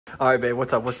All right, babe,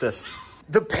 what's up? What's this?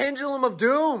 The pendulum of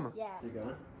doom. Yeah. You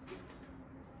going?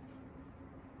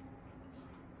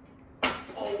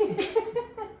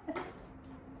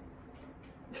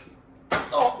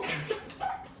 Oh.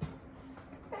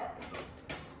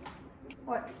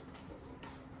 What?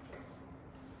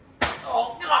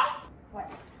 Oh, God.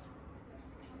 What?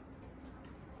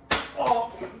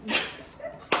 Oh.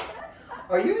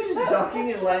 Are you just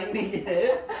ducking and letting me get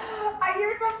hit?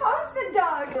 You're supposed to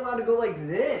duck. You're allowed to go like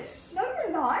this. No,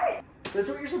 you're not. That's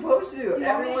what you're supposed to do. Do you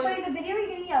want me to show you the video or are you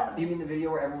going to yell at me? You mean the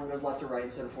video where everyone goes left to right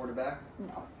instead of forward to back?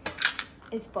 No.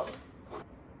 It's both.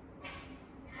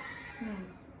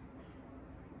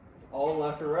 All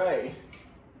left or right.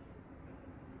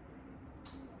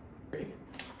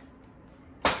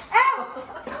 Ow!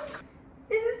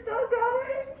 Is it still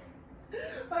going?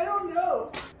 I don't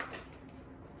know.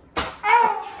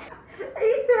 Ow! Are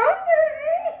you throwing it at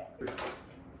me?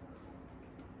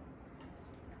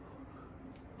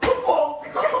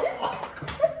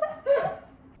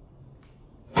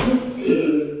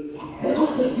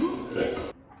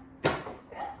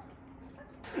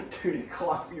 Dude, he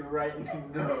clocked me right in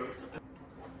the nose.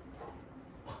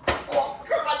 Oh,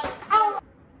 God! Oh,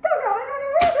 God, I don't know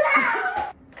where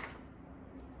that!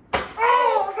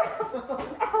 Oh, God!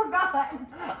 Oh, God!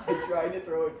 I tried to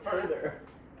throw it further.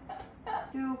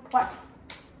 Do what?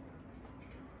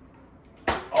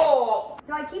 Oh!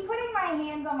 So I keep putting my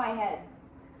hands on my head.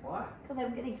 Why? Because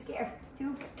I'm getting scared.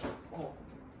 Two. Oh.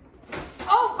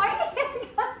 Oh, my hand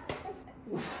got...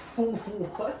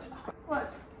 What?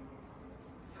 What?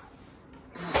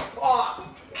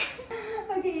 Oh!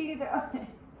 Okay, you can throw it.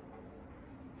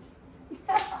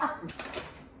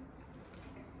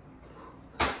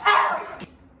 Ow!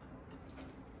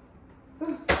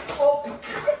 Oh!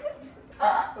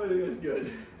 I think that's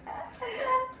good. But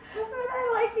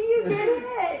I like that you get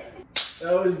it.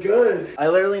 That was good. I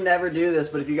literally never do this,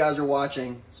 but if you guys are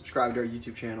watching, subscribe to our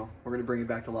YouTube channel. We're gonna bring it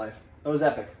back to life. That was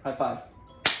epic. High five.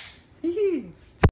 Hee hee.